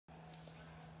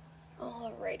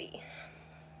Alrighty.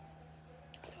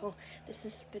 So this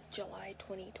is the July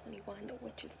 2021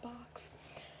 Witches box.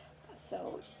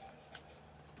 So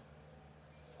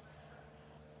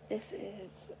this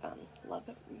is Love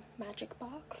Magic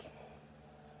box.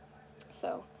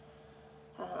 So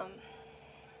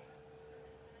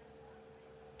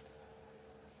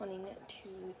wanting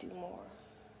to do more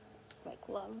like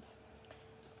love.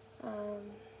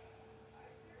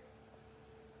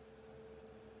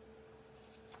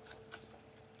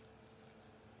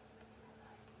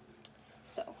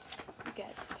 So you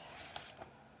get,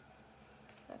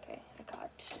 okay, I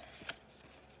got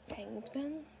Hanged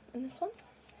Man in this one.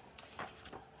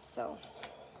 So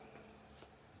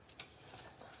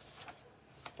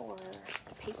for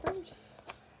the papers,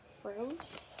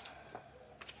 rose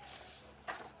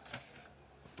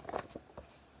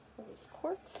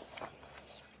quartz,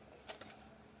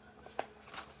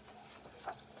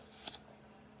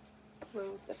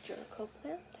 rose of Jericho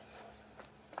plant,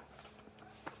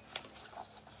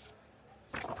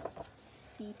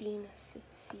 sea bean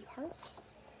sea heart,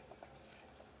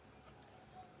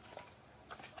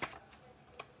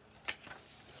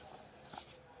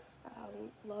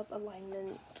 love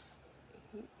alignment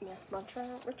mantra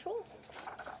ritual,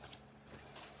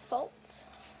 salt,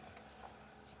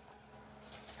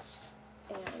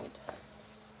 and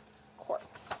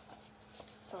quartz.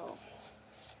 So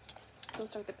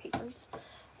those are the papers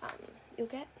you'll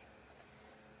get.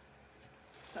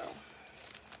 So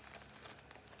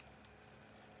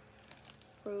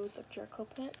rose of Jericho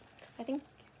plant. I think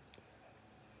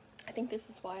this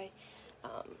is why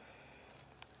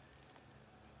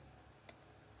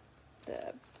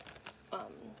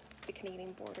the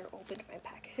Canadian Border opened my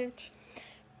package,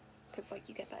 because like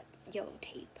you get that yellow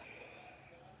tape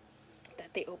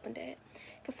that they opened it,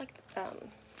 because like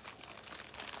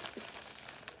it's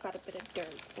got a bit of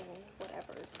dirt and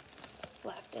whatever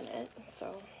left in it.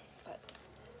 So, but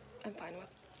I'm fine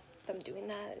with them doing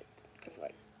that, because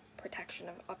like protection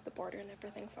of the border and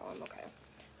everything, so I'm okay.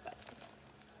 But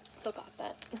still got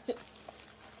that.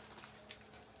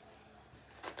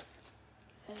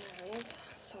 And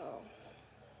so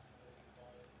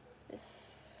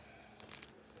this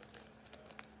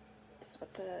is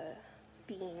what the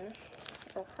bean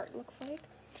or heart looks like.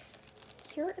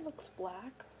 Here it looks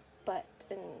black, but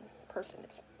in person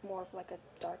it's more of like a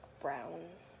dark brown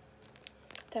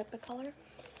type of color.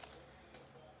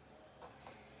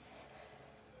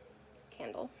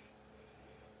 Candle.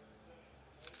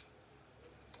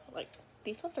 Like,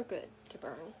 these ones are good to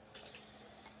burn.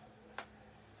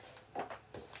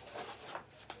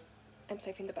 I'm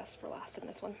saving the best for last in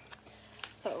this one.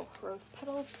 So, rose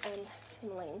petals and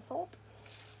Himalayan salt.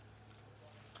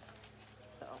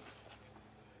 So,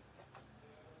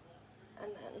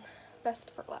 and then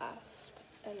best for last.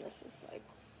 And this is like,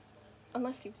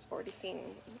 unless you've already seen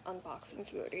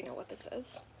unboxings, you already know what this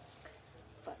is.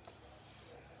 But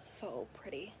so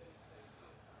pretty.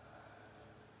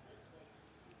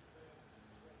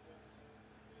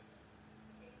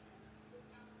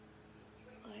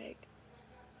 Like,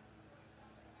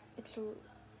 it's a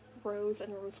rose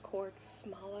and rose quartz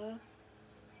mala.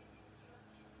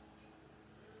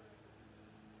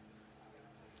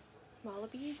 Mala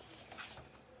beads.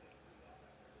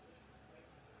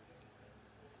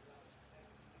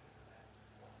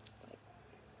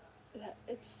 Like,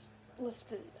 it's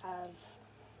listed as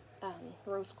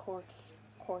rose quartz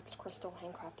crystal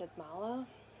handcrafted mala.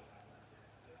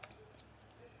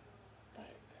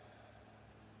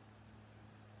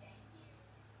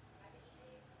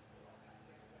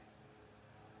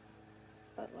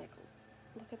 But like,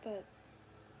 look at the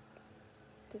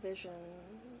division,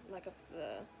 like, of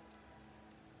the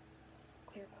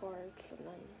clear quartz, and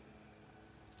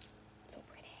then so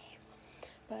pretty.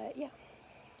 But yeah.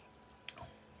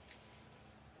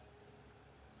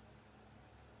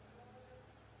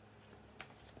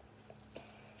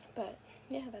 But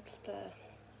yeah, that's the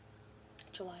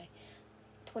July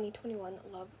 2021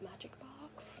 Love Magic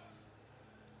box.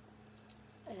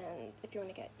 And if you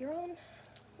want to get your own,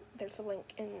 there's a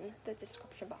link in the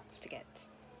description box to get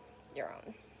your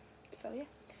own. So yeah,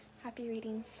 happy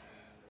readings.